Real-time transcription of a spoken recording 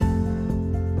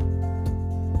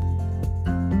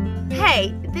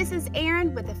This is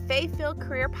Erin with the Faith-Filled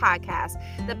Career Podcast,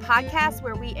 the podcast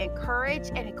where we encourage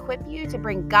and equip you to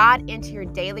bring God into your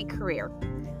daily career.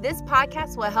 This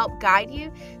podcast will help guide you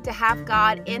to have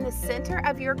God in the center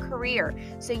of your career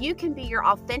so you can be your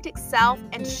authentic self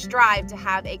and strive to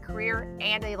have a career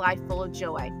and a life full of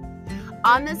joy.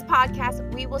 On this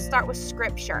podcast, we will start with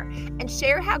scripture and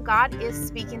share how God is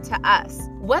speaking to us.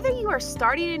 Whether you are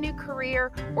starting a new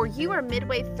career or you are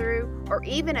midway through or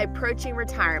even approaching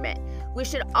retirement, we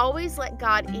should always let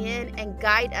God in and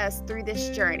guide us through this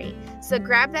journey. So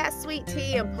grab that sweet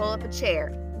tea and pull up a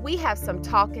chair. We have some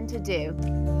talking to do.